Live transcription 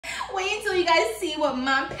Wait until you guys see what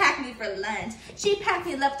Mom packed me for lunch. She packed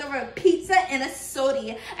me leftover pizza and a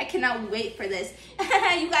soda. I cannot wait for this.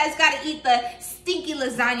 You guys gotta eat the stinky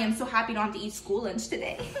lasagna. I'm so happy I don't have to eat school lunch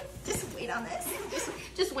today. Just wait on this.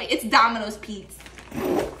 Just wait. It's Domino's Pizza.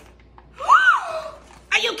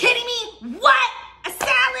 Are you kidding me? What? A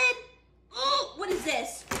salad? Oh, what is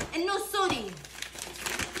this? And no soda.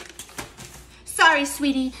 Sorry,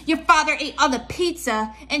 sweetie. Your father ate all the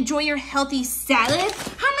pizza. Enjoy your healthy salad.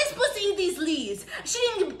 How am I supposed to eat these leaves? She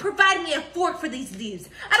didn't even provide me a fork for these leaves.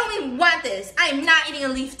 I don't even want this. I am not eating a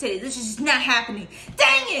leaf today. This is just not happening.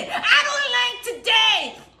 Dang it! I don't like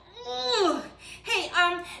today. Ugh. Hey,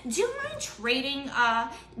 do you mind trading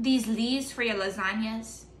these leaves for your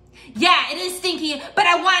lasagnas? Yeah, it is stinky, but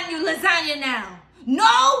I want your lasagna now.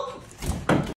 No?